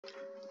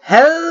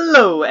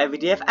Hello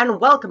everydf and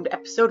welcome to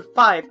episode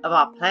 5 of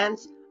our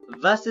Plants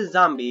vs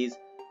Zombies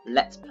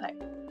Let's Play.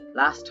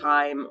 Last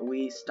time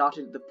we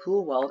started the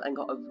pool world and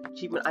got an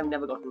achievement I've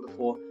never gotten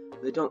before,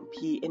 the don't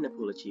pee in the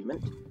pool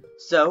achievement.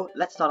 So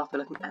let's start off by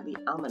looking at the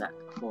almanac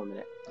for a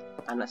minute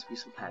and let's view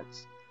some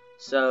plants.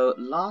 So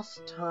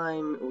last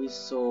time we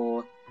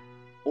saw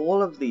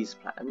all of these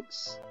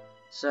plants,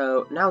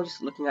 so now we're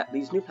just looking at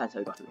these new plants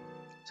that we've gotten.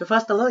 So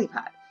first the lily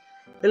pad.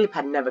 Lily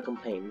pad never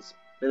complains.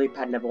 Lily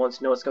pad never wants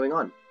to know what's going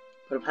on.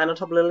 Put a plant on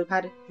top of lily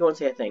pad, he won't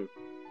say a thing.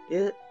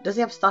 Does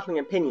he have startling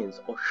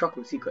opinions or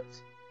shocking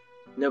secrets?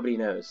 Nobody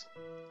knows.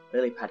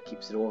 Lily pad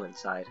keeps it all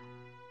inside.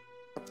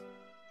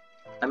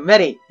 I'm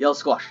ready, yelled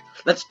Squash.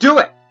 Let's do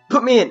it!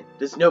 Put me in!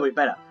 There's nobody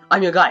better.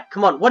 I'm your guy.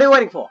 Come on, what are you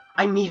waiting for?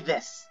 I need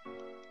this!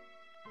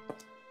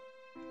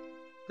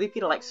 Flea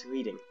Peter likes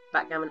reading,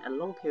 backgammon, and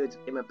long periods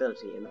of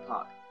immobility in the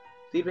park.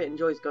 Flea Peter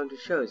enjoys going to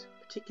shows,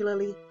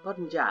 particularly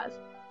modern jazz.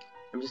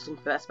 I'm just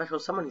looking for that special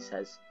someone, he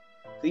says.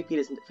 Flea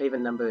Peter's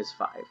favourite number is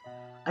 5.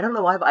 I don't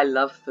know why, but I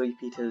love Flea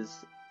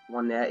Peter's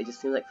one there. It just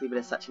seems like Flea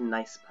Peter's such a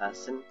nice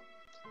person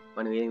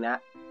when reading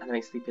that. And it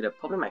makes Flea Peter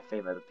probably my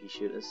favourite of the pea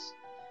shooters.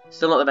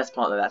 Still not the best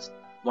plant though, that's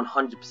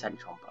 100%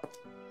 Chomper.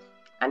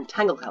 And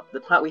Tangle Kelp, the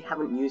plant we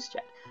haven't used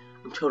yet.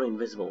 I'm totally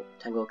invisible.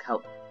 Tangle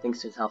Kelp thinks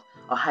to himself,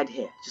 I'll hide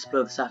here, just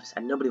below the surface,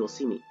 and nobody will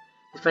see me.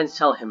 His friends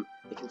tell him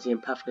they can see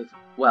him perfectly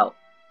well,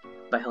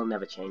 but he'll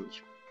never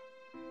change.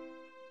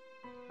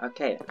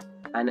 Okay,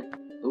 and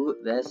ooh,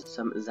 there's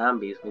some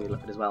zombies we need to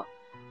look at as well.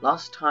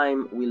 Last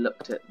time we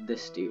looked at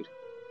this dude.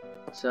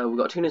 So we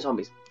got 2 new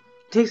zombies.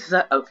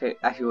 Okay,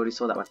 actually we already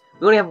saw that one.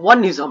 We only have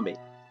 1 new zombie.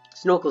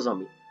 Snorkel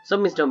zombie.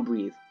 Zombies don't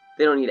breathe.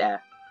 They don't need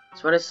air.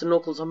 So why does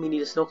snorkel zombie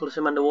need a snorkel to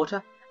swim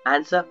underwater?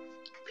 Answer,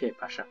 peer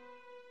pressure.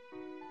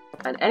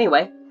 And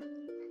anyway,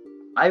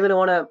 I really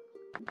want to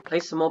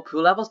play some more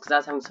pool levels because I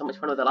was having so much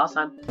fun with it last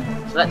time.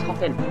 So let's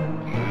hop in.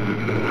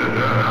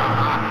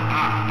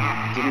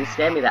 Didn't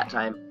scare me that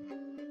time.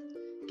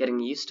 Getting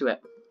used to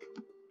it.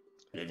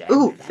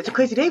 Ooh, it's a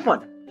Crazy Dave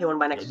one! Here, one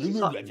by next to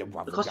slot.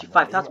 It'll cost you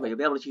 5,000, but you'll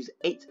be able to choose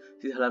 8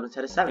 through the 11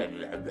 instead of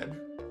 7.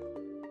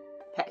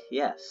 Heck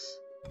yes.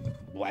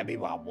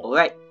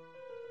 Alright.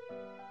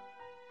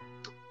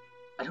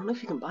 I don't know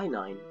if you can buy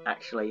 9,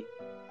 actually.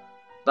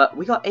 But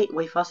we got 8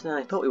 way faster than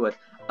I thought we would.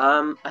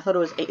 I thought it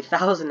was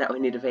 8,000 that we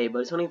needed for 8, but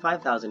it's only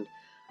 5,000.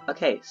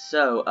 Okay,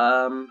 so,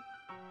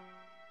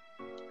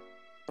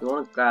 we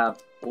want to grab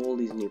all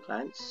these new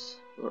plants.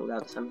 We want to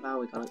grab the sunflower,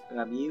 we want to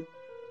grab you.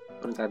 We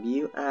want to grab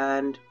you,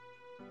 and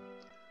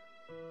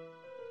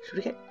should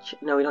we get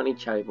no, we don't need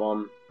cherry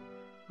bomb.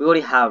 We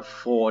already have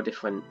 4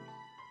 different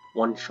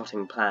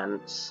one-shotting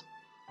plants.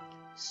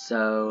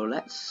 So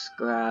let's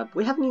grab,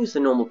 we haven't used the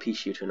normal pea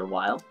shooter in a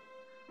while.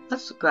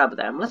 Let's grab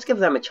them, let's give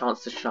them a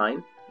chance to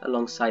shine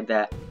alongside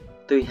their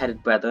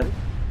 3-headed brethren.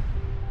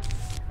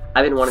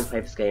 I've been wanting to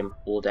play this game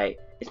all day.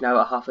 It's now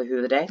about halfway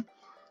through the day.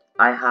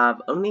 I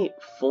have only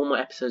 4 more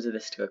episodes of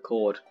this to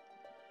record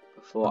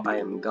before I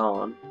am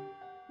gone.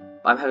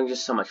 I'm having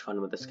just so much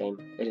fun with this game.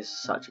 It is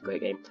such a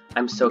great game.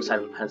 I'm so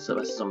excited for Plants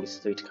vs Zombies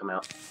 3 to come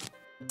out.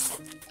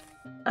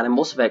 And I'm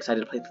also very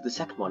excited to play through the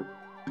second one.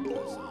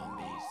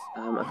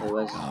 Okay,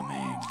 where's...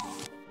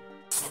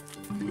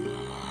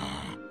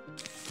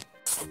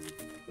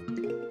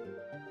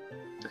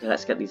 Okay,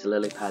 let's get these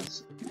lily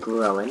pads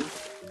growing.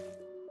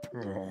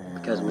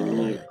 Because we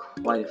need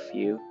quite a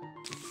few.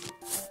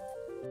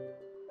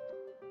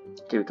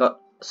 Okay, we've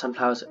got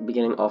sunflowers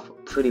beginning off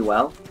pretty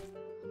well.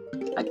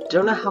 I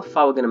don't know how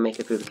far we're going to make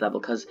it through this level,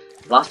 because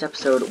last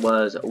episode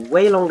was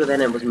way longer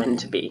than it was meant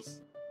to be.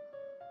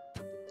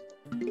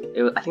 I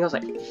think it was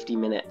like 50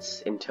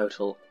 minutes in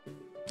total.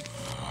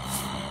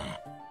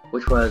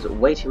 Which was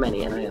way too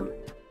many, and I am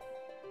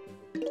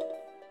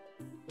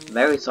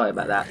very sorry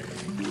about that.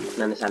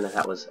 I understand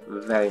that was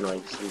very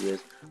annoying to some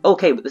viewers.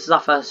 Okay, but this is our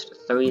first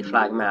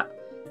 3-flag map,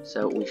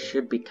 so we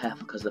should be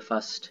careful, because the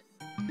first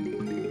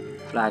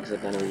flags are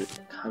going to be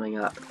coming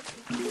up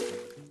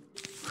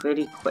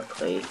pretty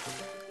quickly.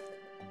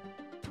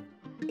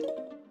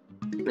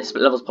 This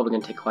level's probably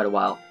going to take quite a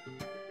while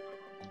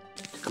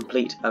to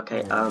complete.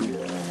 Okay,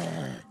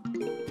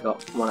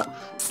 got one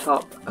up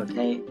top.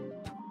 Okay,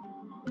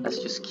 let's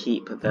just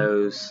keep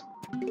those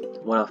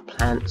one-off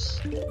plants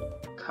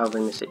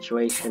covering the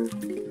situation.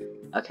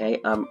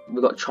 Okay,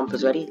 we've got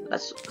chompers ready.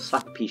 Let's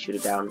slap a pea shooter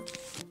down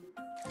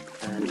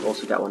and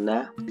also get one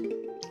there.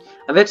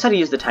 I'm very excited to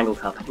use the Tangle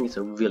Kelp. I think it's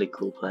a really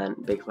cool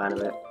plant. Big fan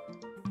of it.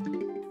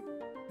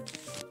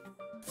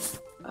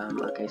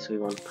 Okay, so we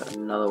want to put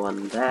another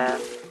one there.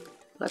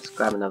 Let's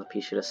grab another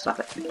pea shooter, slap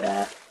it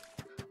there.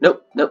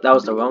 Nope, nope, that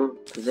was the wrong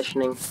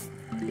positioning.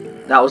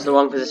 That was the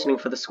wrong positioning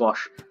for the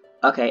squash.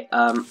 Okay,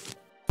 gotta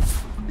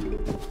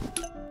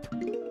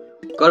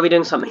be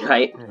doing something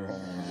right.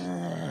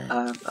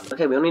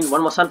 Okay, we only need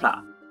 1 more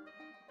sunflower.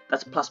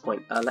 That's a plus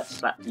point. Let's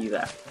slap you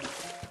there.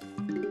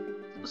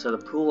 So the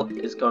pool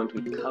is going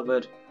to be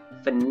covered.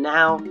 For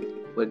now,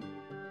 we're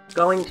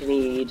going to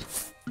need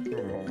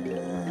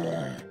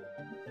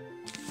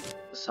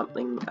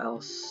something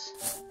else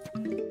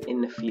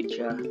in the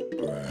future.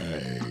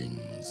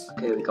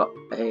 Okay, we got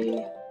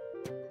a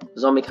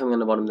zombie coming on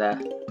the bottom there.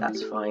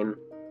 That's fine.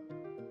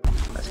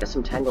 Let's get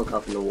some tangle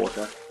kelp in the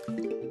water,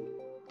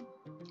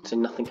 so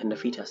nothing can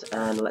defeat us.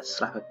 And let's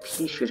slap a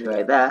pea shooter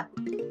right there.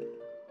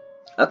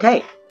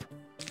 Okay.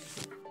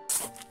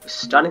 We're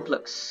starting to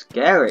look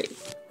scary.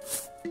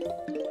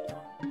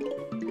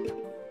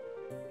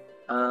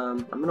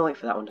 I'm gonna wait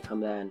for that one to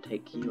come there and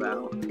take you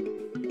out.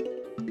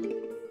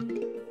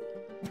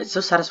 It's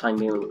so satisfying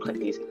being able to click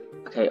these.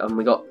 Okay,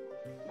 we got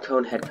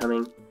Conehead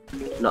coming.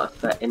 Not a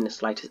threat in the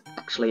slightest.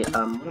 Actually, what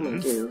I'm gonna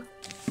do,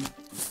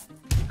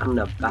 I'm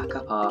gonna back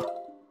up our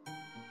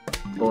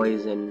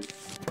boys in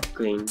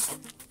green.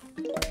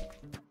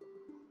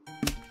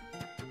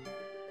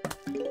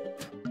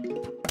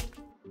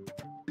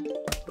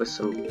 With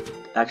some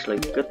actually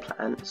good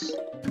plants.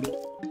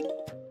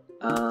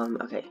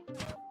 Okay.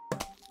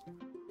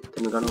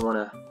 Then we're gonna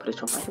wanna put a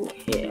trump, I think,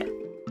 here.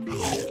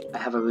 I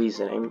have a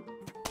reasoning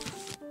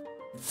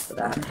for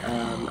that.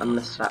 I'm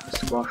gonna slap the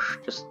squash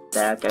just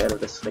there, get rid of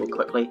this thing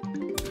quickly.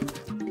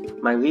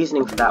 My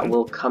reasoning for that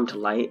will come to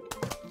light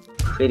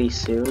pretty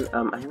soon.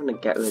 I'm gonna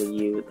get rid of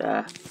you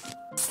there.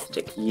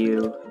 Stick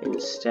you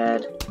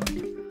instead,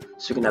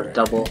 so we can have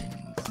double.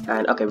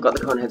 And okay, we've got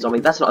the Conehead zombie.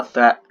 That's not a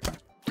threat.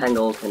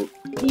 Tangle can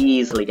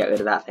easily get rid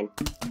of that thing.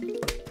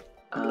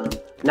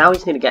 Now we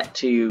just need to get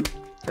to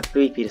the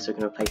 3-peater so we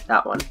can replace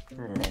that one.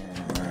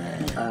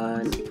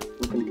 And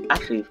we can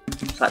actually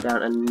slap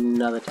down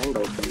another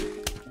Tangle.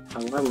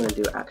 And what I'm going to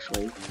do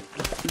actually...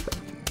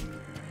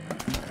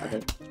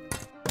 Okay.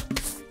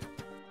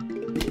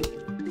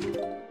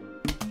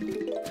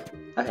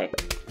 Okay.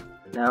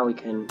 Now we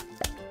can...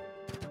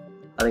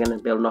 Are they going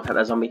to be able to knock out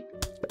that zombie?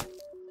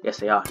 Yes,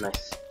 they are.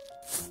 Nice.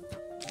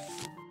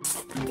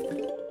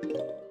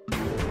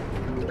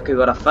 Okay, we've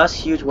got our first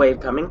huge wave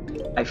coming.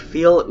 I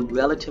feel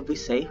relatively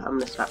safe. I'm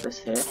going to slap this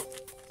here.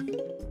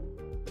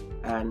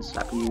 And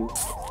slap you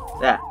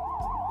there.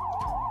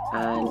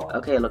 And,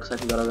 okay, it looks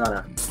like we got a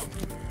runner.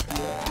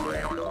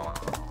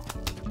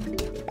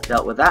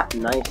 Dealt with that.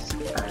 Nice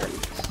and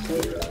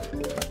safe.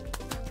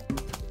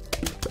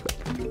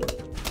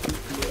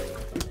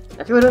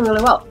 Okay, we're doing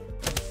really well.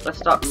 Let's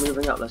start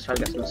moving up. Let's try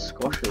to get some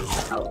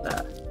squashes out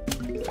there.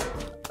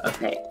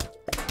 Okay.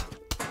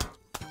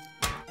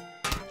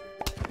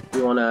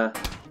 We want to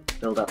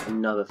build up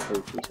another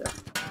 3-peater.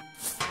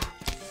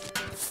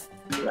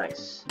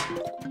 Nice.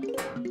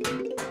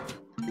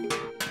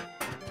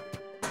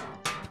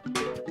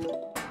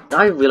 Now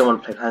I really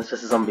want to play Plants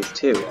vs Zombies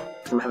too,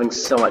 because I'm having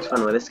so much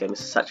fun with this game. This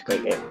is such a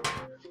great game.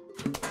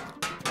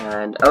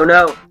 And oh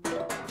no!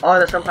 Oh,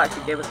 the Trump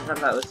actually gave us a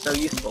Trump that was so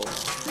useful.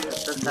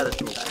 Let's just set it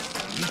to that.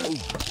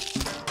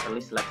 At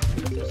least let's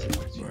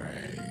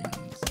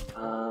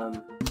I'm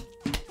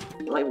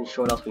not even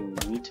sure what else we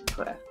need to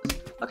put it.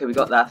 Okay, we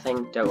got that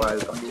thing. Don't worry,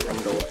 we got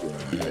Tangle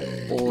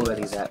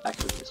already there.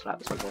 Actually, we can slap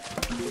this one here.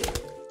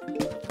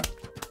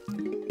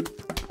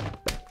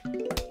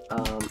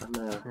 I'm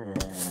gonna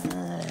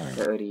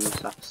get rid of you,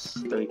 slap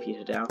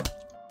 3-peater down.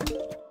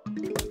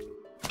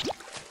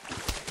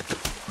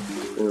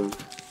 Boom.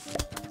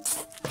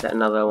 Get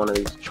another one of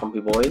these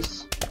chompy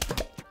boys.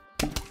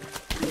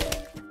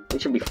 They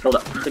should be filled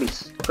up pretty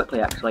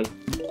quickly, actually.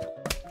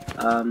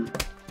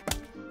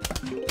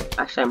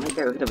 Actually, I might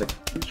get rid of a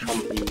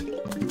chompy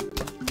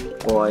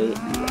boy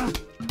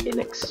in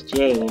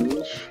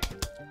exchange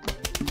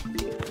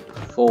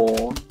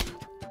for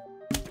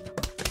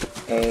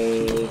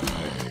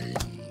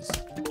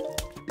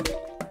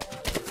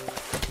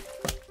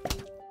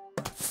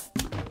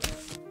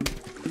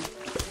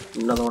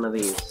another one of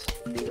these,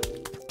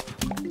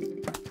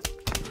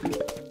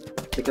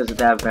 because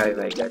they're very,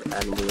 very good,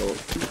 and we'll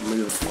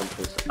move the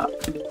monsters up.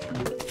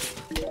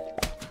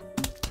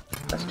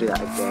 Let's do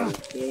that again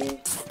here.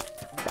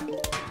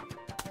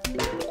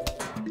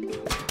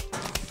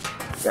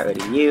 Get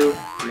rid of you.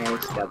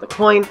 Nice, grab the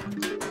coin.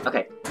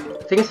 Okay,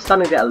 things are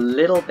starting to get a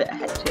little bit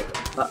hectic,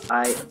 but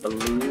I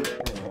believe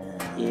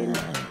in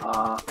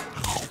our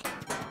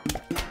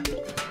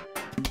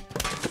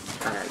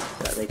plans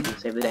that they can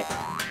save the day.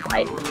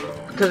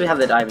 Because we have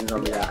the diving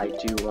zombie there, I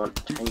do want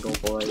Tangle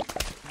Boy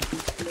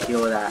to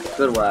deal with that.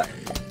 Good work.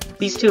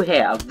 These two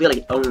here are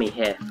really only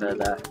here for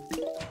the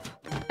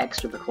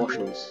extra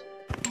precautions.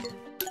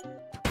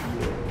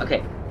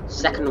 Okay,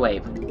 second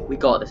wave. We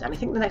got this, and I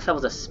think the next level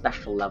is a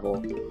special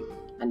level,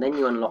 and then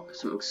you unlock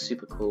something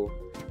super cool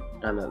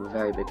that I'm a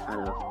very big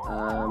fan of.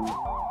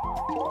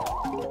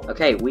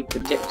 Okay, we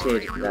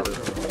predicted them.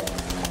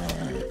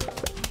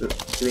 Do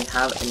we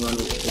have anyone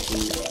we should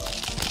be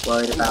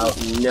worried about?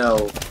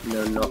 No,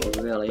 not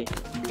really.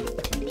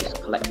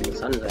 Just collecting the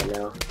suns right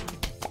now.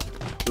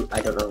 Ooh,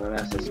 I don't know where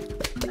else is.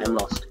 I'm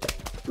lost.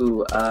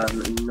 Ooh,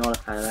 not a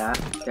fan of that.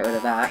 Get rid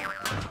of that.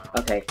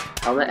 Okay,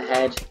 helmet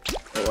head.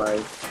 Don't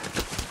worry.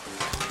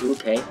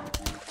 Okay.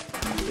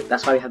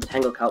 That's why we have the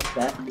Tangle Kelp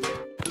there,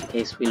 in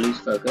case we lose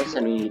focus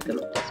and we need them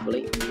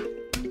desperately.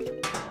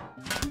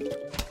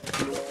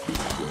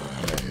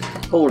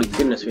 Holy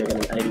goodness, we are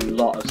getting a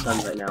lot of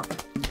suns right now.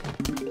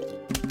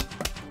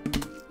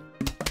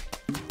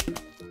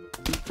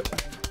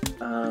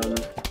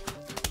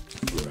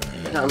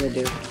 I'm gonna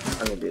do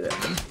this.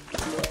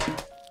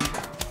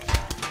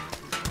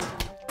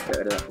 Get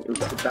rid of that. Ooh,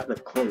 grab the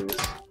coins.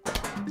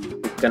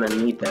 We're gonna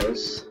need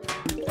those.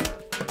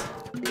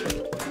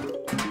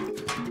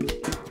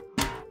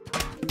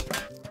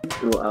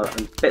 Ooh, I'm a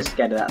bit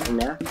scared of that thing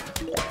there.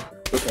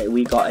 Okay,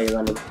 we got a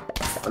random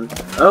one.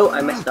 Oh,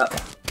 I messed up.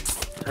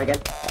 Try again.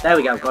 There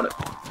we go, got it.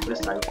 This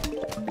time.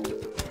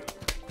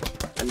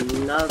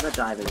 Another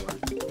diving one.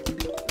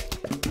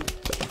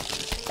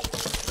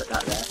 Put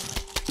that there.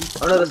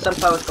 Oh no, the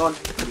sunflower's gone.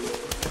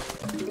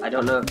 I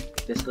don't know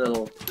if this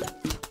little...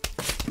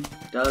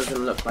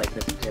 Doesn't look like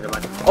this potato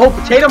mine. Oh,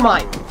 potato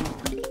mine!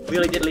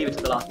 Really did leave it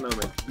to the last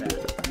moment there.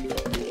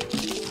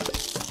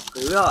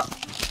 We are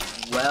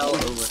well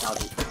over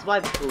 1,000. This is why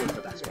the pool is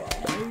the best one.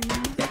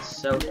 It's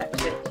so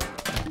hectic.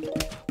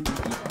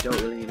 You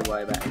don't really need to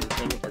worry about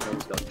anything as long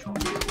as you've got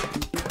chocolate.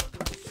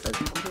 Because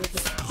chocolate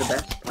is the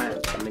best plant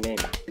in the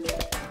game.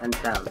 Hands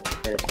down,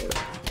 finished it.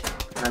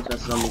 Plants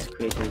vs Zombies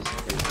creators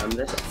can run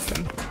this.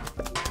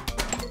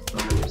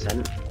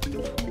 100%.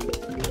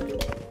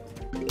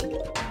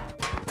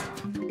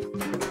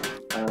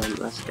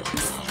 Let's get some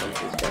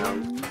zombies down.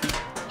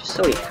 Just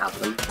so we have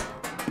them.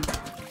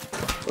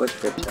 Always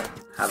good to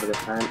have a good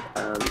plant.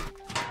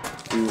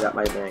 That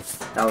might be nice.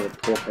 That was a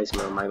poor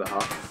placement on my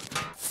behalf.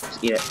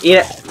 Just eat it. Eat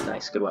it!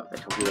 Nice, good work there,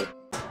 Chunky.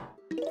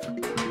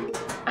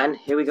 And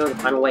here we go, the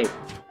final wave.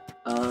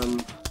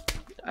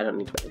 I don't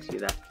need to place you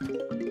there.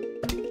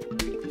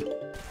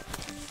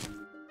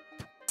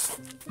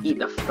 Eat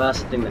the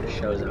first thing that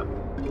shows up.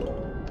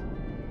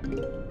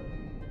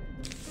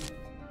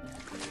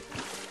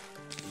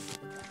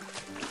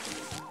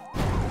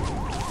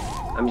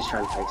 I'm just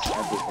trying to place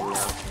everything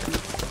now.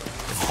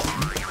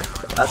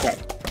 Okay.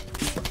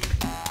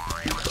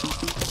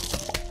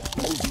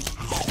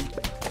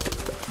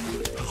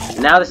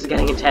 Now this is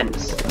getting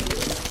intense.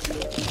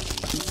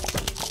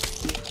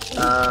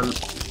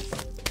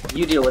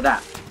 You deal with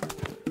that.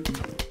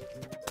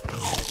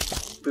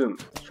 Boom.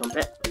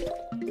 Trumpet.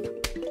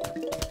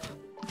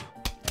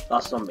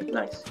 Last zombie.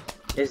 Nice.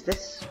 Is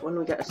this when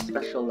we get a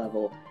special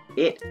level?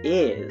 It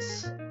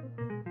is.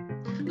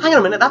 Hang on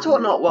a minute, that's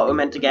not what we're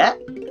meant to get.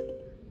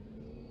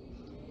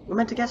 We're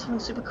meant to get something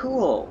super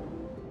cool.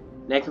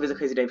 Now you can visit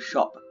Crazy Dave's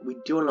shop. We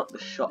do unlock the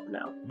shop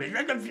now.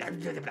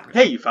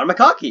 Hey, you found my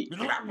car key! You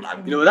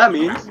know what that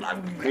means?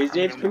 Crazy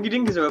Dave's Pinky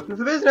Dinkies are open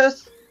for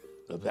business!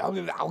 Hey,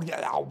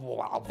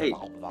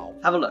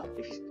 have a look.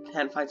 If you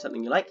can't find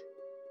something you like.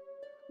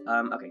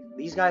 Okay,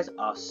 these guys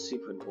are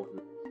super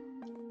important.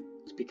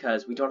 It's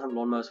because we don't have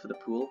lawnmowers for the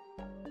pool.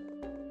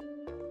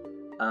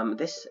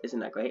 This isn't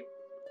that great.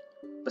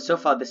 But so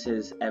far this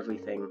is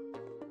everything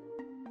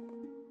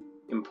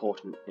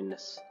important in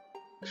this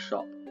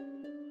shop.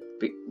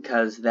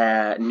 Because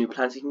they're new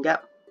plants you can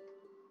get.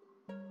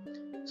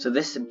 So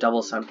this is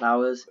double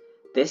sunflowers.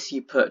 This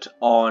you put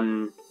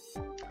on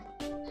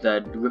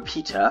the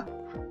repeater.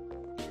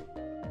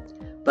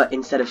 But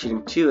instead of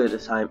shooting 2 at a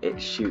time, it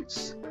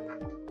shoots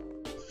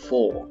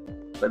 4.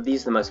 But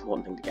these are the most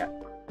important thing to get.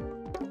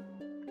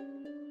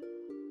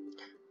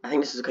 I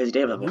think this is a Crazy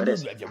Dave level, it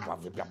is.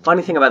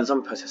 Funny thing about the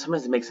zombie poster,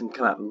 sometimes it makes them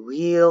come out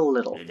real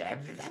little.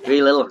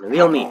 Real little and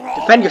real neat.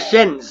 Defend your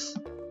shins!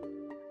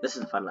 This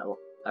is a fun level.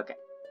 Okay.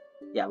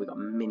 Yeah, we got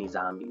mini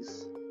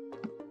zombies.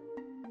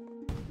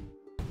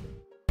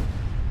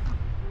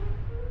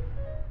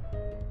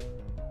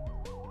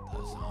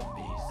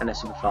 And they're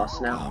super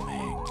fast now.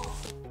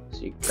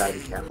 So you gotta be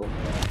careful.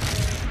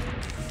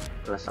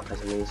 Let's stop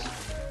placing these.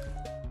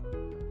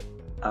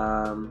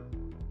 I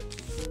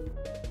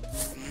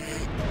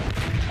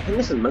think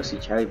this is mostly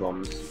cherry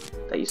bombs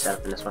that you set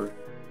up in this one.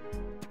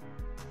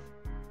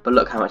 But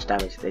look how much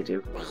damage they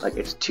do. Like,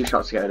 it's 2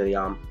 shots to get rid of the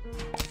arm.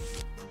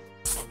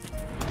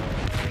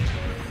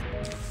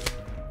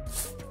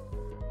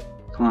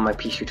 Come on, my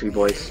pea shootery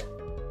boys.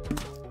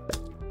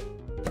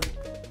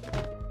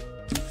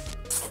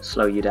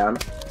 Slow you down.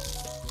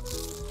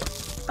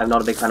 I'm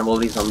not a big fan of all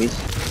these zombies.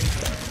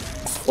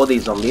 Or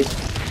these zombies.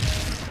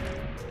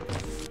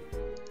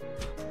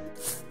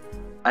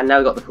 And now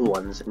we got the pool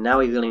ones. Now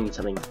we really need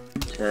something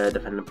to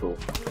defend the pool.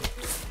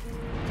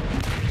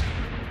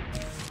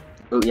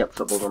 Oh, yep,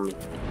 football zombie.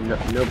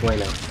 No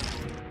bueno.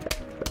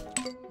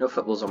 No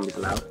football zombies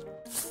allowed.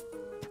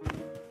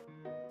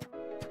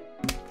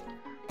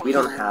 We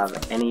don't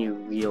have any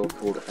real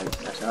pool defense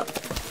set up.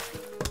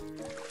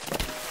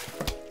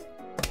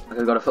 Okay,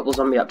 we've got a football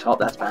zombie up top,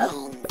 that's bad.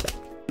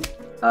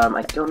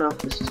 I don't know if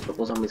this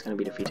football zombie is going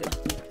to be defeated.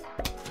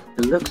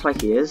 It looks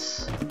like he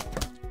is.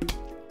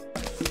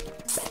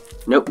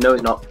 Nope, no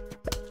he's not.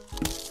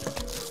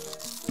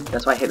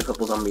 That's why I hate the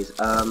football zombies.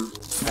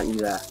 Plant you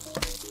there.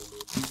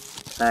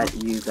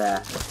 Plant you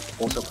there.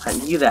 Also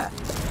plant you there.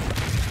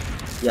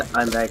 Yep,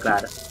 I'm very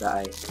glad that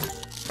I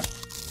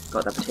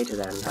got that potato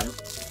there in time.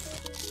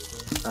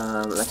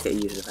 Let's get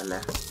you to defend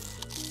there.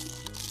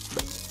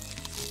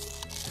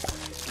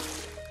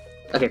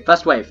 Okay,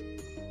 first wave.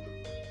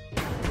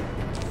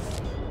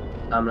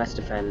 Let's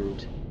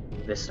defend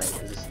this lane,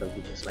 because this is the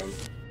weakest lane.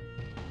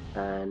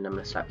 And I'm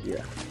gonna slap you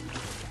there.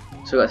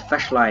 So we've got a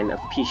fresh line of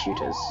pea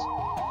shooters.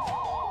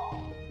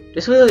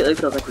 This really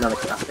feels like another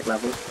classic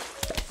level.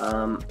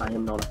 I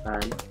am not a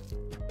fan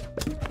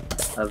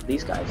of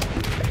these guys.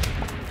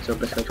 So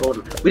let's go toward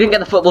them. We didn't get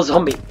the football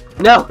zombie!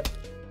 No!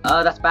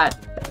 That's bad.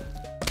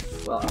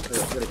 Well, I'll say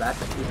it's really bad.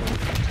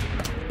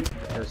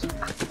 Those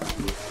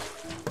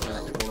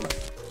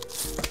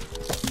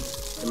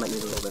they might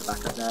need a little bit of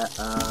backup there.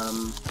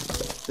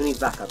 Who needs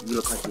backup? You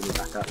look like you need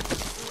backup.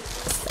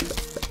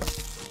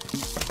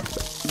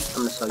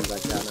 I'm gonna slow you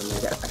guys down. I'm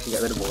gonna actually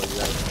get rid of all of you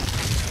guys.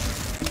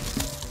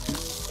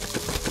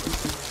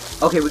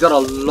 Okay, we got a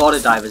lot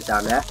of divers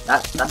down there.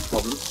 That's the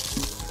problem.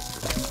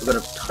 We've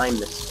got to time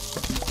this.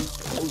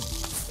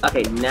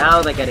 Okay,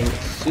 now they're getting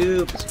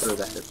super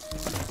aggressive.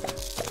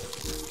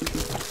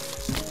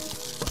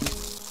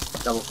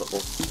 Double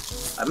football.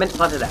 I meant to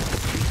plant it there.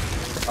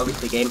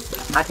 Obviously, game.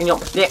 How can you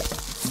not predict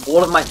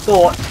all of my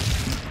thoughts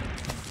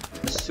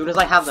as soon as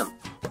I have them?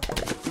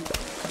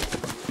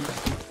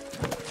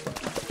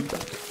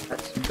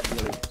 Let's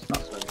really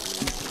start slowing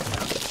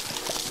down.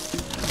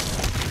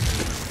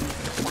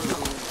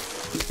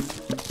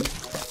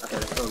 Okay,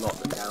 let's throw a lot of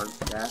them down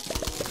there.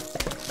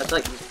 Let's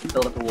like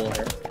build up a wall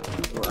here.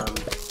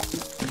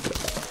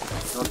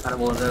 I'll kind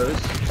of all of those.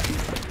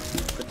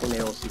 Good thing they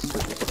all see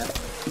spooky stuff.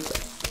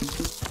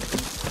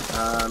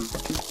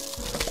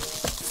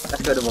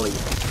 Let's go to volley.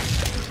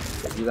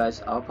 You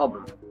guys are a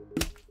problem.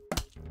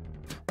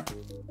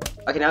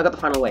 Okay, now I got the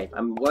final wave.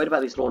 I'm worried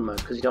about these lawn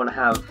modes because we don't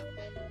have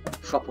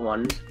proper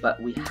ones,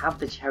 but we have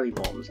the cherry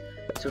bombs.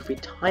 So if we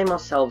time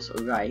ourselves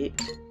right,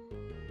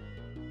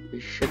 we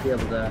should be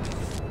able to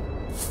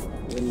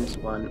win this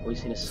one. We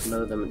just need to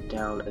slow them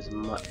down as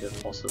much as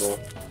possible.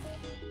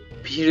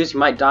 If you lose, you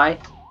might die,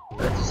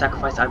 but it's a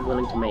sacrifice I'm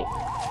willing to make.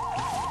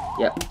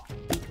 Yep.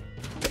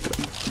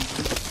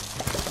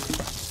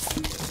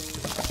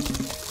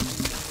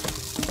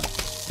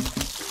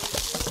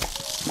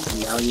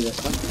 Now you this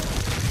one.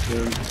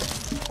 Boom.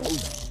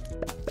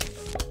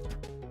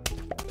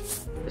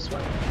 This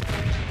one.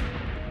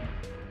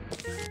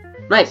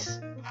 Nice!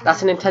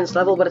 That's an intense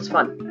level, but it's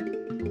fun.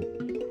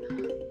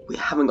 We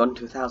haven't gotten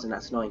to 1,000,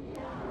 that's annoying.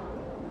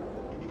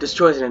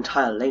 Destroys an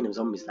entire lane of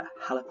zombies there.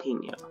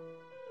 Jalapeno.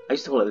 I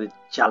used to call it the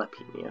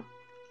jalapeno,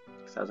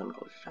 because that was on the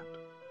culture chapter.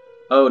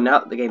 Oh, now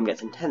the game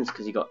gets intense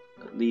because you got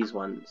these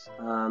ones.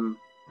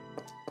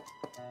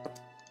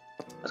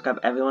 Let's grab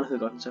everyone who's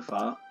gotten so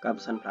far. Grab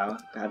Sunflower,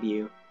 grab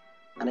you,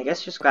 and I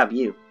guess just grab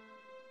you.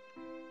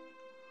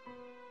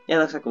 Yeah,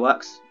 looks like it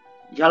works.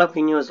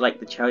 Jalapeno is like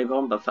the cherry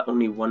bomb, but for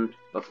only one,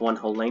 but for one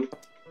whole lane.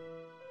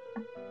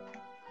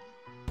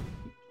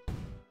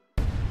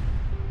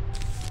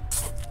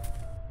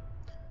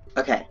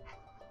 Okay.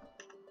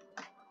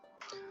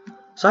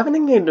 So I've been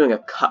thinking of doing a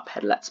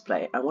Cuphead Let's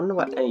Play. I wonder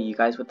what any of you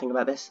guys would think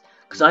about this.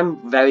 Because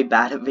I'm very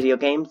bad at video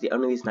games. The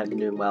only reason I've been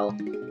doing well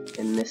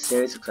in this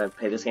series is because I've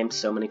played this game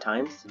so many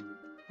times.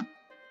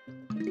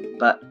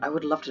 But I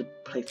would love to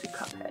play through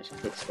Cuphead.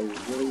 It's a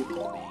really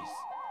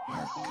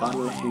fun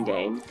looking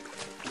game.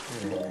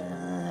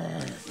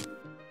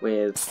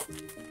 With...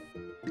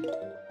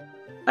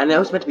 I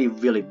know it's meant to be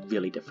really,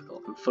 really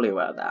difficult. I'm fully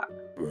aware of that.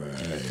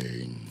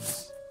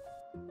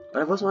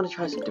 But I've also wanted to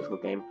try some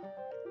difficult game.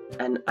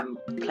 And I'm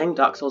playing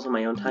Dark Souls on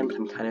my own time, but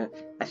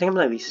I think I'm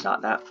gonna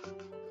restart that.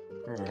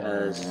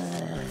 Because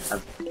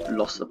I've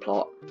lost the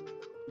plot.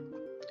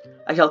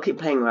 Actually, I'll keep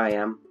playing where I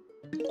am.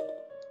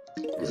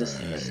 There's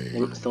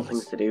still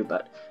things to do,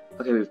 but...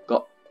 Okay, we've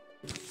got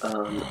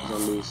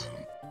zombies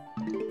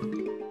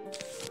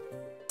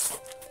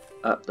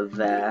up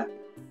there.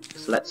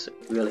 So let's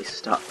really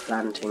start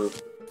planting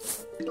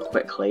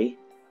quickly.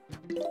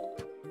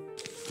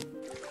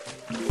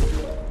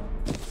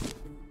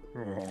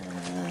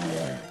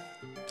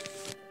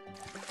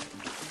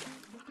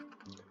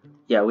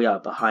 Yeah, we are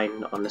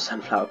behind on the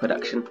sunflower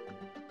production.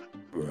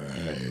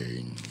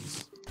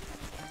 Brains.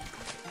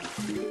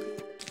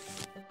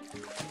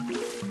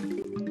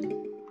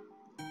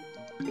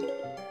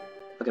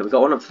 Okay, we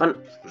got one up front.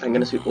 Thank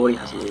goodness we already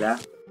have something there.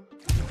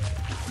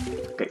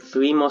 Okay,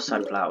 3 more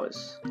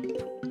sunflowers.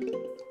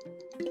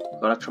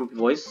 Got our trumpy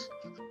voice,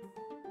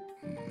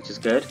 which is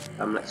good.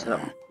 Let's set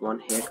up one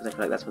here because I feel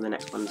like that's where the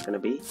next one's going to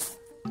be.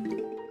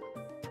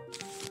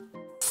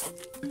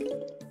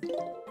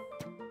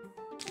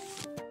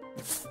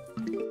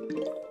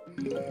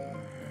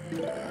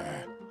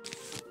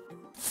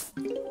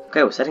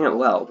 Okay, we're setting up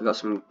well. We've got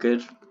some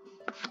good...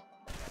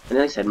 I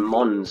nearly said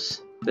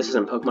mons. This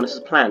isn't Pokemon, this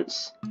is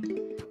plants.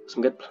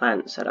 Some good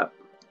plants set up.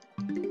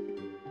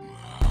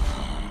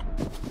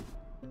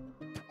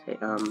 Okay,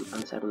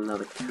 let's have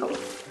another color.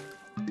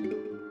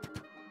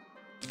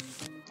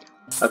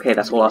 Okay,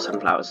 that's all our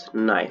sunflowers.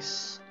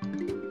 Nice.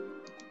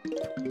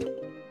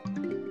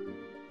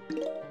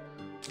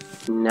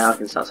 Now I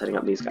can start setting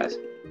up these guys.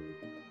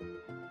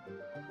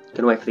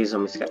 Gonna wait for these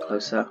zombies to get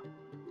closer.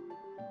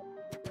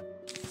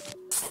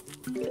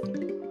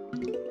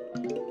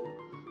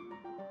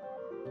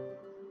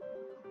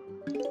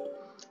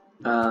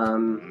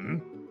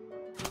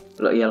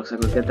 Look, yeah, looks like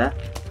we're good there.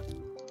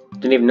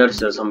 Didn't even notice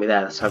there was a zombie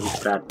there, that's how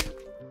bad.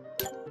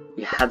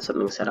 We had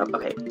something set up.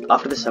 Okay,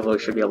 after this level we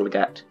should be able to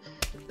get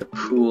the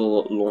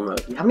pool lawnmower.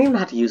 We haven't even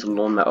had to use a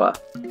lawnmower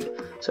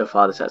so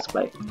far this Let's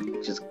Play,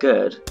 which is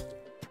good.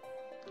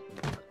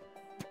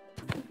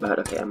 But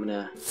okay, I'm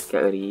gonna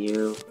get rid of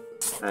you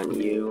and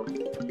you.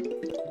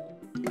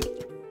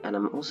 And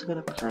I'm also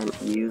gonna plant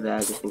you there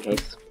just in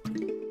case.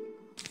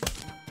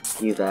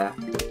 You there.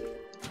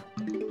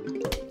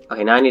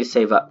 Okay, now I need to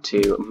save up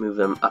to move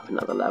them up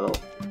another level.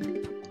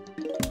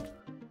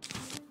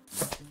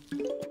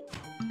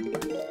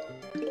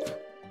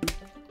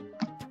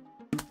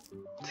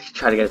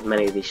 Try to get as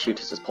many of these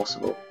shooters as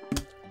possible.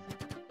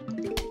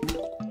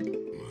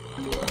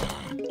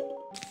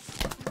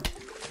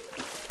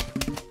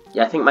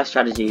 Yeah, I think my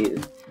strategy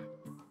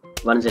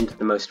runs into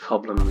the most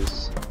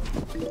problems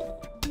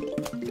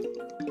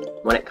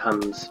when it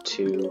comes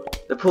to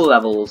the pool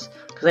levels,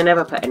 because I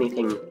never put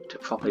anything to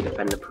properly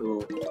defend the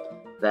pool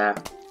there,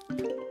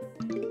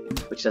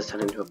 which does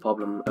turn into a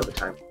problem over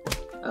time.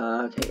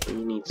 Okay,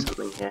 you need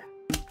something here.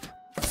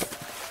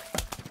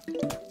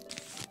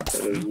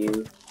 So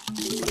you.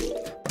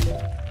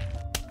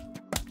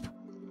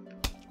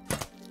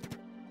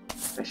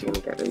 Actually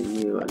gonna get rid of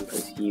you and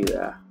place you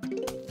there.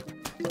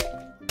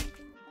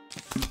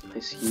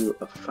 Place you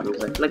up front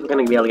because I feel like we're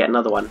gonna be able to get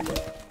another one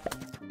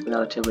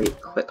relatively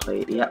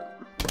quickly.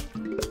 Yep.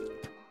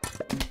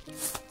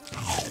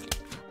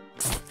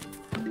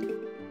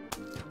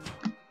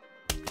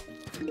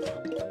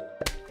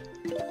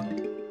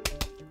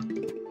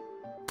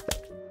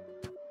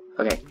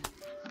 Okay.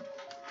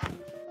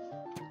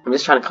 I'm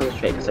just trying to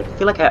concentrate because I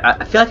feel like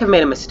I've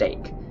made a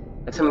mistake.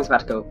 Like something's about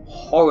to go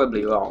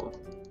horribly wrong.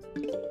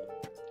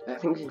 I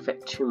think we can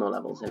fit 2 more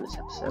levels in this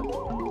episode.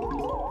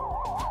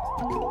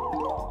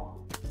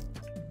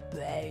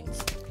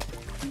 Thanks.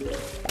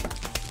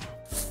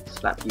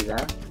 Slap you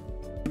there.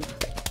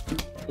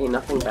 Okay,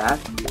 nothing bad.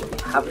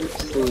 Haven't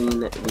seen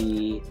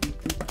the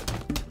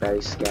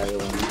very scary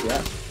ones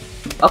yet.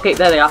 Okay,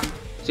 there they are.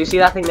 So you see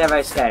that thing? They're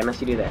very scary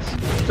unless you do this.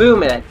 Boom!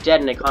 They're dead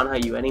and they can't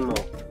hurt you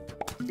anymore.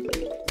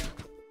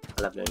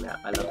 I love doing that.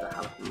 I love the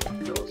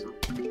jalapeno. They're awesome.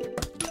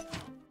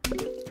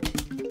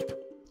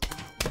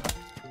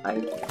 I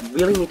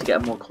really need to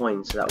get more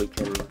coins so that we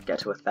can get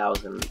to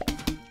 1,000.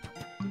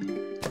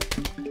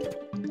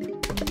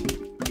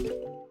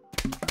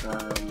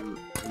 I'm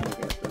gonna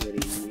get rid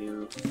of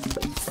you,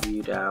 place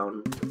you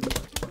down,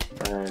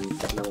 and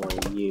another one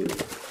of you.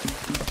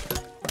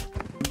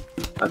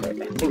 Okay, I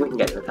think we can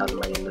get to 1,000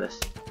 by the end of this.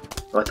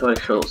 Well, I thought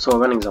I saw a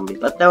running zombie,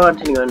 but there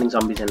weren't any running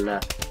zombies in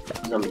the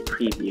zombie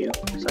preview,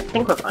 so I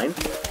think we're fine.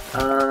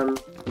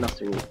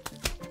 Nothing.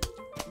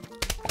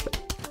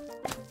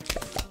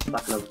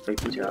 Slap another 3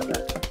 Peter out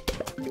there.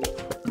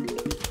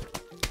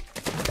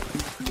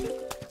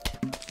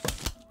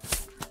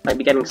 Might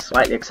be getting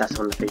slightly excessive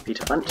on the 3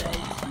 Peter front.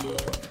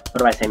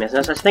 What am I saying? There's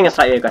no such thing as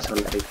slightly aggressive on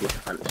the 3 Peter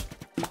front.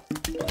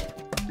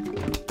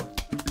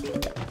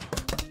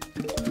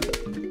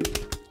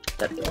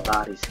 Let the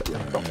bodies hit the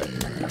floor.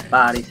 The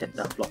bodies hit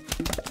the floor.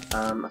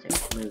 Okay,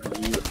 move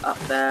you up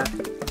there.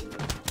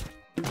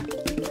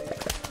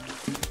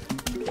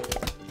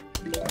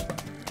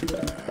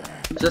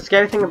 So the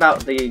scary thing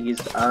about these,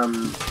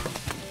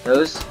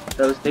 those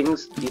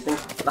things, do you think,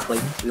 luckily,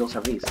 we also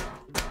have these.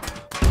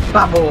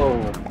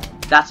 Bubble!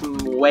 That's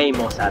way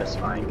more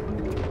satisfying.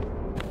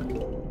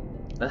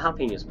 The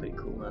jalapeno is pretty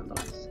cool,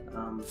 nonetheless.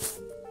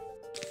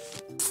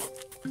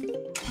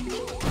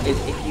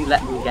 If you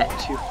let them get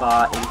too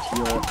far into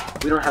your,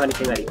 we don't have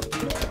anything ready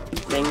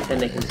thing, then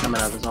they can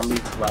summon other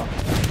zombies as well.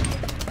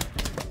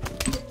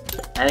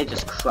 And they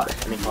just crush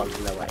and they can't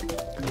in their way.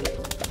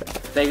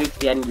 If they reach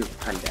the end, you're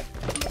kind of dead.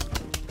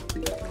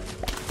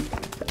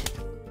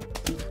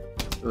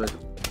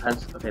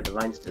 Okay, the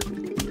vines you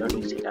don't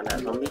need to take down that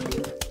zombie.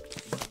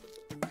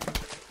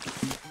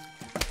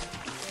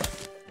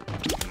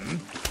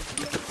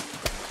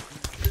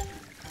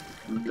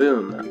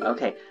 Boom.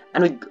 Okay,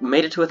 and we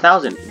made it to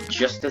 1,000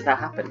 just as that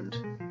happened.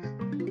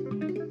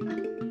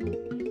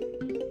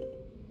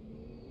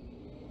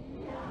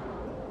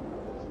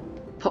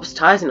 Pops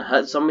tires and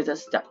hurts zombies that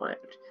step on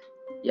it.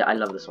 Yeah, I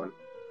love this one.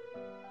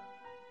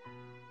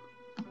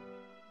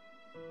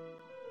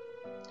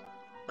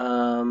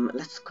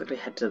 Let's quickly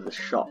head to the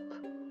shop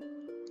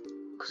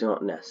because we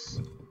want this.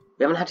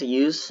 We haven't had to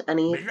use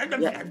any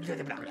yet,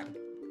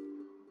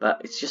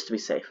 but it's just to be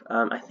safe.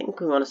 I think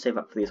we want to save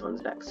up for these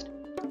ones next.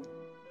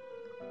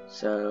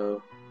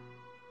 So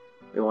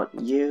we want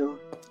you.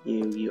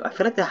 I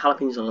feel like the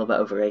jalapenos are a little bit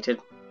overrated.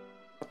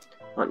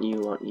 Want you,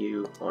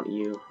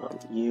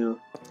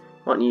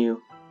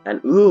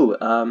 and ooh, we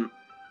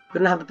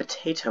don't have the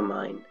potato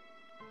mine.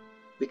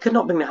 We could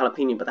not bring the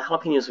jalapeno, but the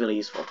jalapeno is really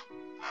useful.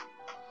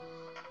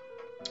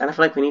 And I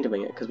feel like we need to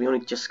bring it, because we only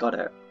just got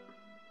it.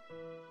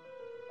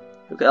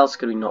 Who else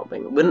could we not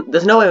bring?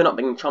 There's no way we're not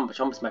bringing Chomper.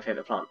 Chomper's my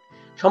favourite plant.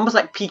 Chomper's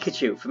like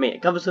Pikachu for me.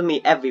 It comes with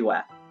me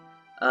everywhere.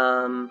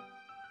 So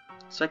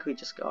like we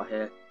just got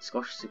here.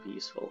 Squash is super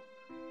useful.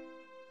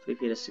 3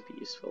 Peter is super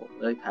useful.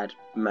 Lily Pad,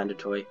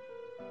 mandatory.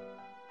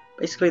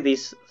 Basically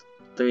these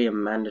 3 are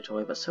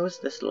mandatory, but so is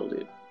this little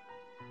dude.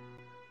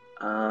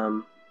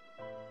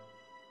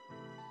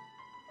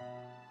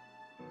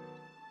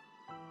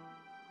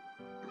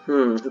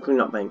 Who can we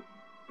not bang?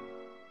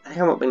 I think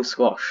I'm not being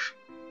Squash.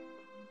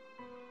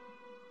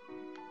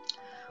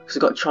 Because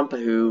we've got Chomper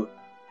who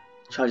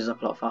charges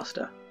up a lot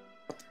faster.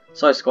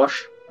 Sorry,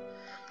 Squash.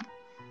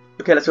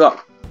 Okay, let's go.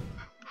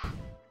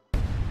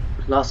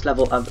 Last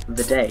level of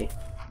the day.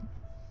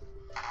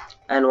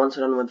 And once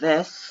we're done with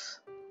this,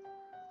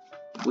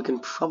 we can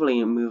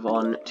probably move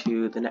on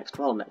to the next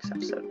world next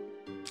episode.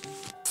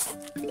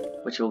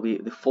 Which will be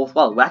the 4th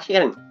world. We're actually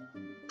getting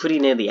pretty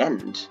near the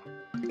end.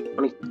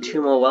 Only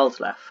 2 more worlds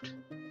left.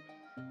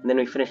 And then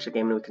we finish the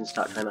game and we can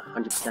start trying to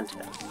 100%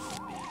 it.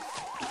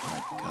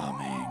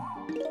 Coming.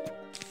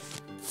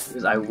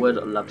 Because I would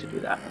love to do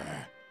that.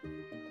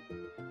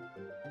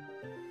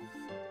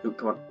 Ooh,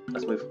 come on,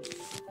 let's move.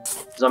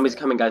 Zombies are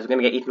coming, guys. We're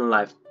gonna get eaten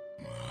alive.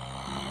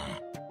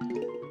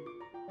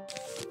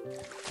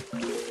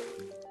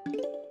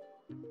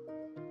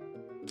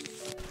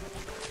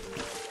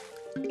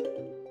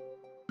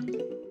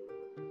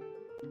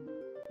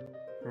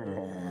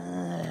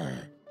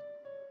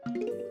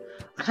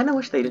 I kinda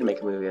wish they did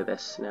make a movie of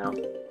this now.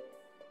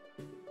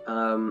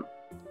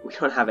 We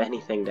don't have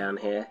anything down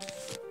here.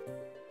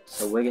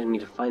 So we're gonna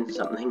need to find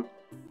something.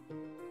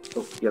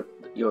 Oh,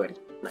 you're ready.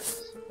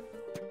 Nice.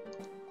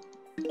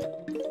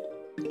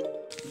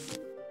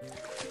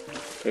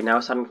 Okay, now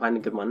we're starting to find the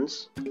good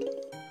ones.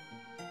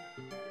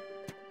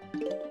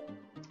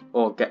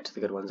 Or get to the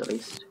good ones at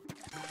least.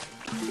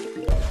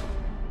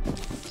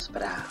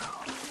 Spadow.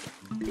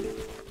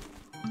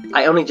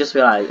 I only just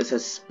realized it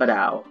says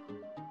spadow.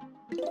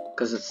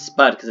 Because it's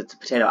spud, because it's a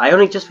potato. I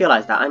only just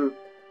realized that. I'm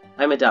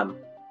a dumb.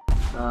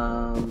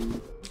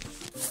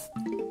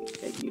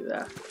 Get you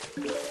there.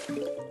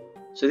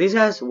 So these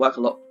guys work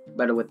a lot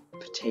better with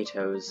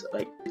potatoes,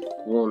 like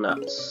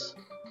walnuts.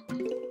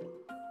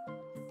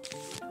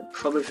 I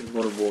probably should have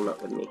brought a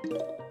walnut with me.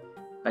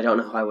 I don't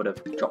know how I would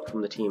have dropped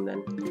from the team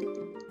then.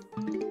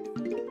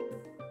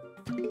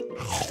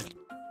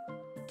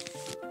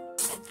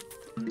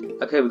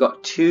 Okay, we've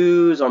got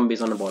 2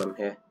 zombies on the bottom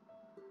here.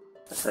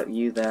 Let's have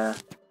you there,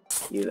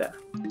 you there.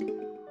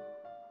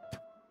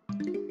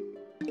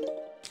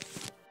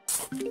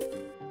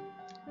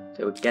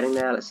 Okay, we're getting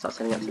there. Let's start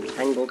setting up some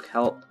tangled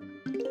kelp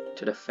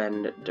to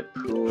defend the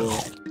pool.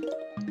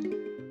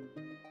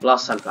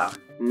 Blast sunflower.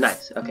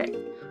 Nice, okay.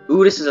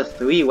 Ooh, this is a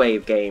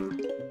 3-wave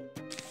game.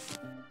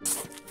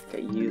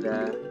 Get you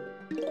there.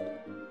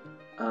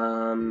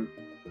 I'm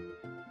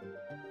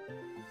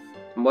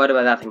worried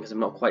about that thing because I'm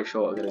not quite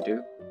sure what we're gonna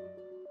do.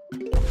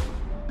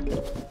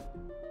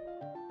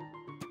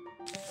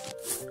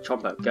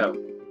 Chomper, go.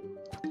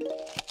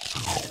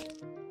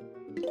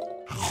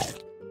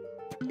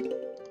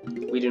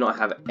 We do not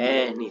have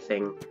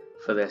anything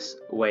for this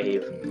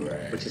wave,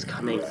 which is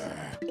coming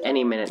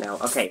any minute now.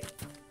 Okay.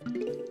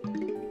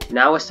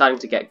 Now we're starting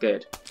to get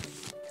good.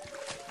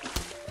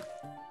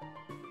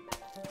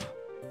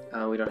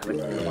 We don't have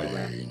anything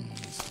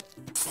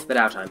left. Spit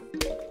out time.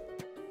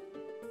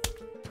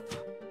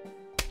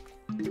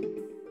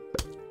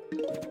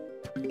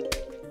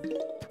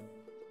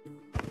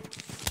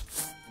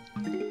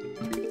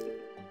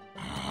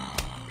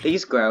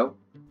 Please grow.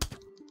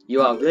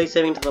 You are really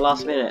saving to the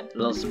last minute,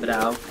 little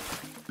Spadow.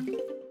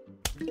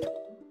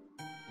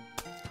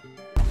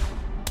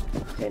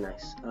 Okay,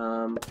 nice.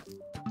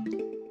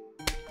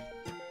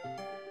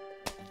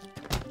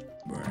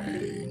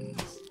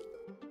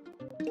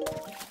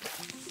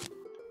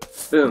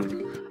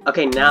 Boom.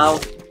 Okay, now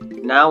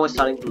we're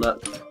starting to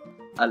look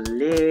a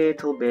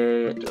little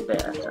bit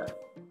better.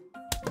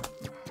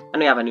 And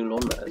we have a new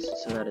lawnmowers,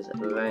 so that is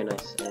very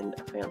nice and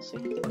fancy.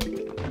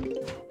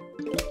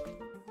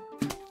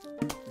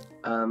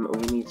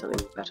 We need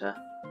something better.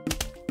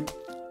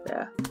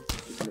 There.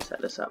 I'm gonna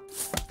set this up.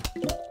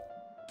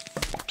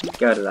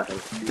 Go to that thing.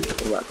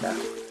 It'll work there.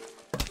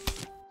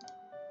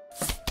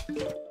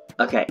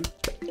 Okay.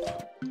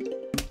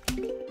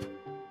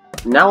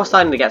 Now we're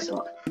starting to get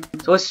somewhere.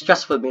 It's always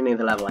stressful at the beginning of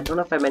the level. I don't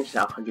know if I mentioned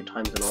that 100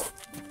 times or not.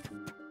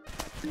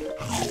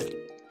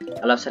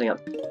 I love setting up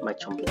my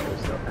chomping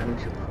things though, and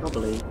we should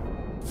probably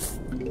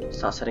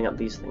start setting up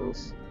these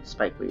things.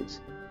 Spike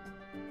weeds.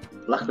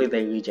 Luckily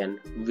they regen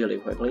really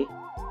quickly.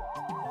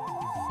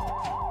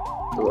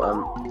 So,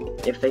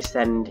 if they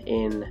send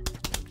in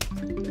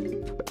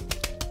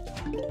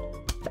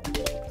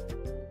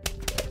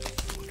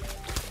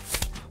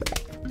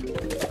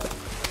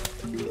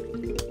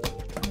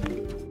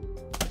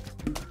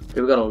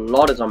we've got a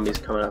lot of zombies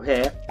coming up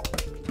here.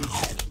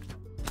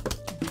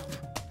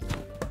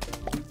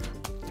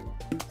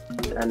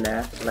 And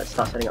there, so let's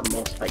start setting up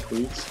more spike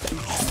weeds.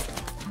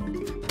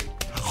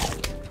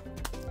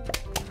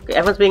 Okay,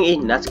 everyone's being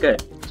eaten, that's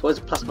good. It's always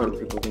a plus point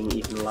with people being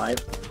eaten alive.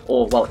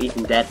 Or, well,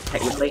 eaten dead,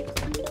 technically.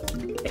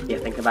 If you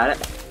think about it.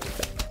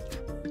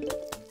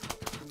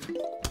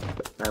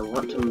 I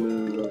want to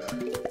move...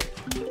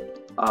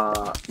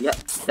 yep,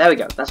 there we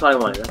go. That's what I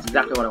wanted. That's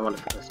exactly what I wanted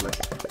for Christmas.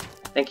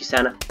 Thank you,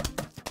 Santa.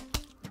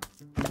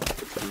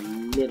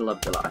 Middle of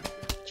July.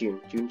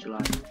 June,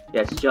 July.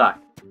 Yeah, it's July.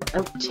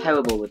 I'm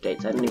terrible with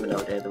dates. I don't even know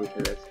what day of the week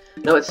it is.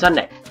 No, it's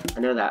Sunday. I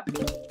know that.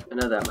 I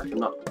know that much. I'm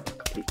not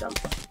complete dumb.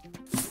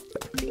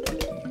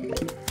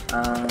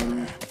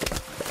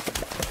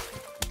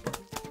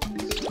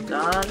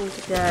 Starting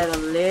to get a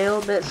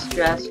little bit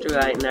stressed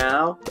right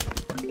now.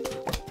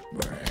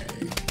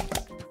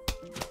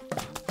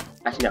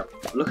 Actually, no.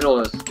 Look at all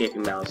those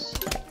escaping mouths.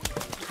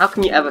 How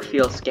can you ever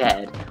feel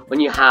scared when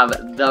you have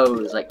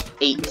those, like,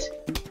 8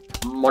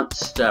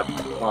 monster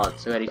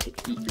plants ready to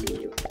eat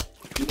you?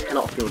 You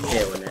cannot feel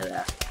fear when they're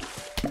there.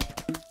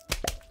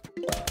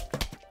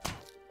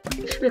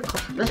 There should be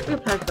a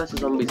Plants vs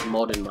Zombies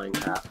mod in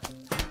Minecraft.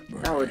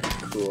 That would be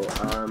cool.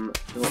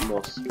 We want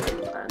more spring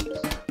plants.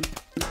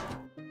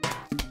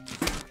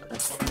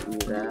 Let's do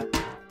there.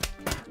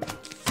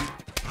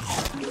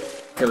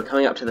 Okay, we're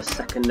coming up to the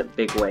second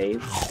big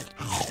wave.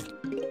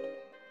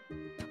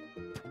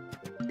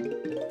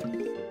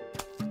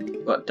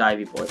 We've got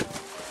Divey Boy.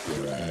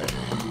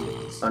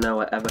 Oh no,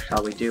 whatever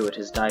shall we do? It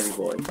is Divey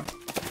Boy.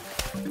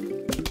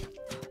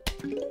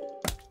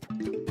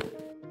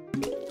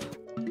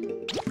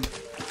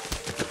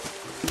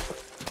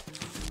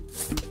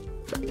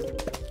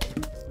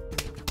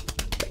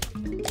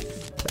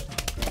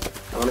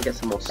 I want to get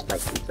some more spike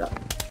seeds up.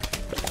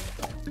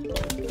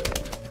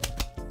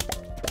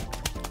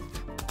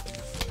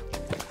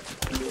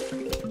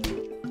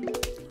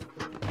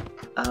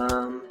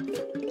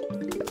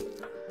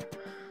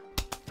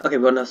 Okay,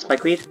 we got another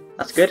spikeweed.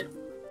 That's good.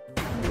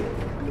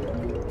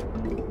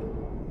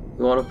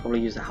 We want to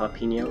probably use the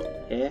jalapeno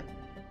here,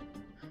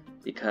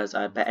 because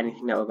I bet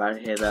anything that we're about to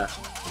hear that.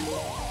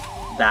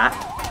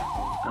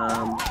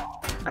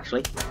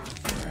 Actually,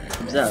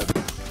 observe.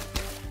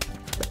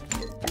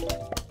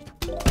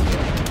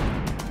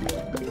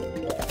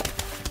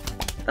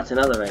 That's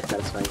another very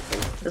satisfying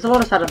thing. There's a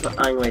lot of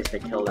satisfying ways to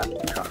kill that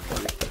shark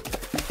one.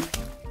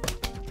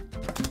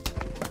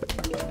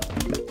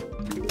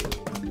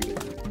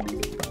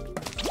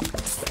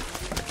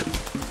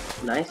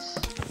 Nice.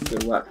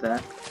 Good work there.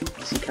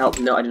 Seek help.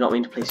 No, I did not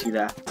mean to place you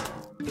there.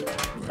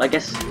 I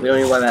guess we don't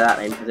need to worry about that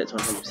name because it's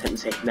 100%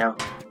 safe now.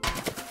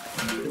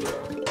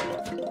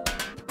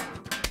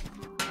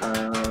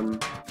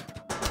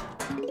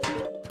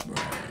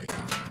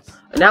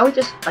 Now we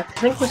just, I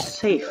think we're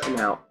safe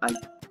now. I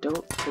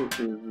don't think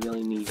we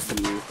really need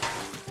you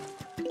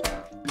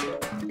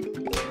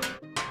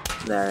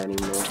there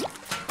anymore.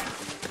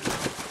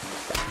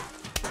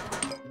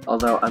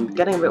 Although I'm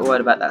getting a bit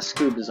worried about that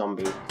scuba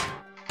zombie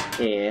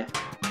here.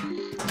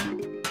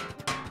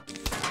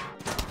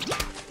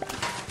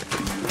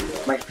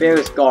 My fear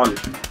is gone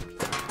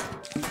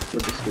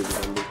with the scuba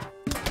zombie.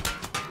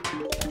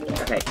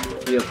 Okay,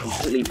 we have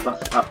completely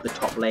buffed up the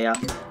top layer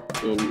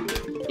in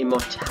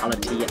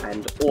immortality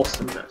and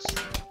awesomeness.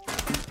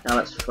 Now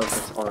let's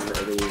focus on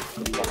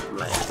the bottom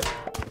layer.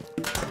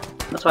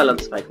 That's why I love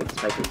the spike balls.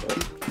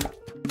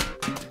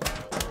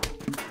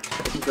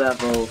 This is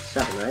level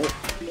 7, right?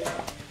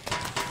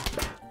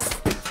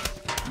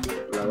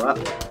 Blow up.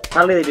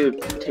 Sadly they do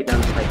take down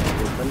the spike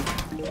balls.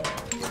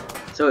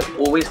 So it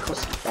always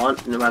costs a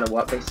plant, no matter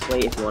what,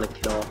 basically, if you want to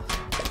kill off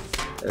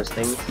those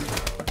things.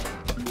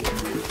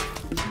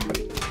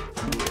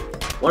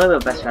 One of the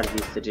best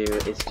strategies to do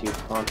is to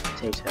plant a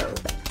potato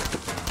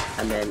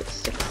and then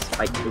stick a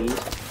spikeweed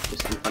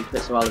just in front of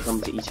it, so while the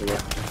zombies are eating it,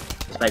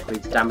 the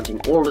spikeweed's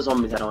damaging all the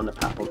zombies that are on the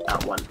platform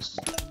at once.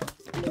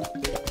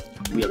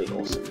 Really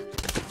awesome.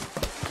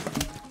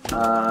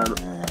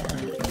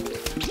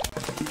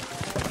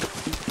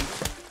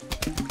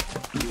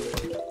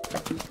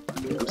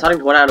 I'm starting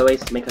to run out of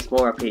ways to make us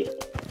more OP.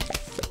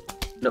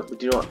 No, we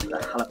do not want the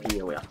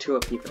jalapeno, we are too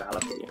OP for the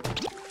jalapeno.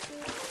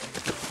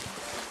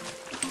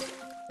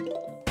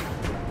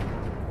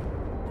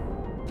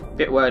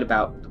 Bit worried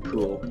about the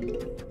pool.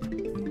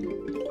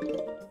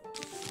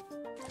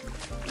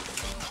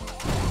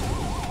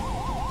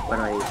 When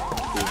I use,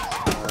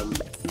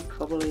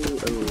 probably, here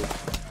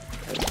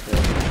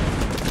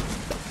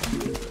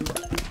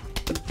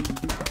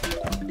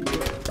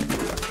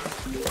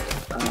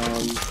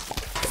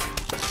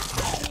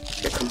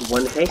comes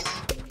one case.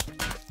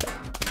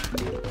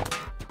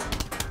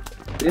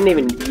 We didn't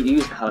even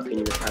use the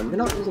jalapeno this time. We're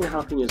not using the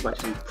jalapeno as much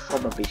as we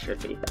probably should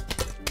be.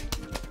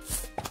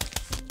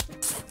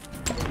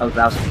 Oh,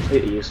 that was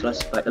completely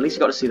useless, but at least you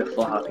got to see the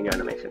full jalapeno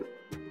animation.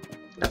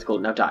 That's cool,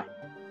 now die.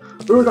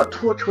 Ooh, we got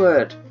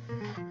Torchwood!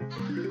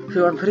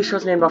 Who I'm pretty sure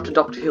is named after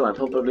Doctor Who, I'm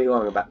probably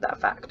wrong about that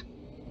fact.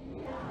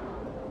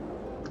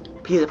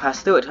 Pizza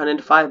passed through it, turned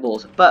into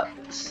fireballs, but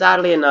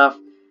sadly enough,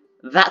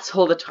 that's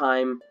all the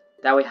time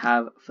that we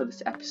have for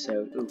this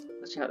episode. Ooh,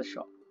 let's check out the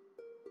shop.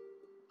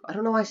 I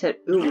don't know why I said,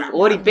 ooh, we've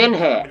already been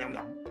here!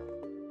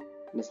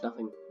 There's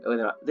nothing. Oh,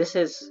 no, this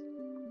is...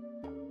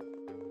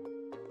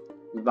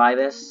 We buy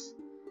this,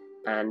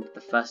 and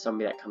the first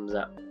zombie that comes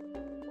up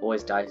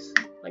always dies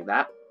like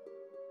that.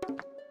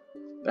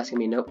 That's gonna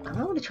be nope. I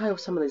might want to try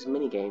some of those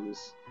mini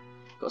games.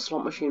 Got a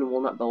slot machine,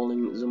 walnut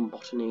bowling,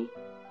 zombotany.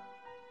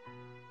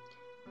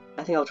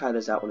 I think I'll try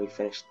those out when we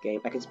finish the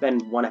game. I can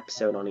spend one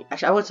episode on each.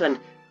 Actually,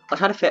 I'll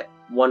try to fit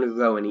one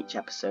row in each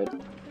episode.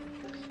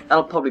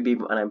 That'll probably be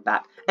when I'm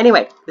back.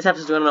 Anyway, this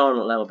episode's going on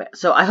a little bit.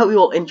 So I hope you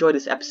all enjoyed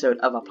this episode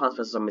of our Plants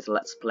vs Zombies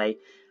Let's Play.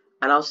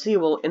 and I'll see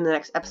you all in the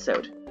next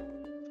episode.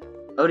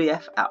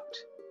 ODF out.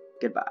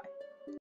 Goodbye.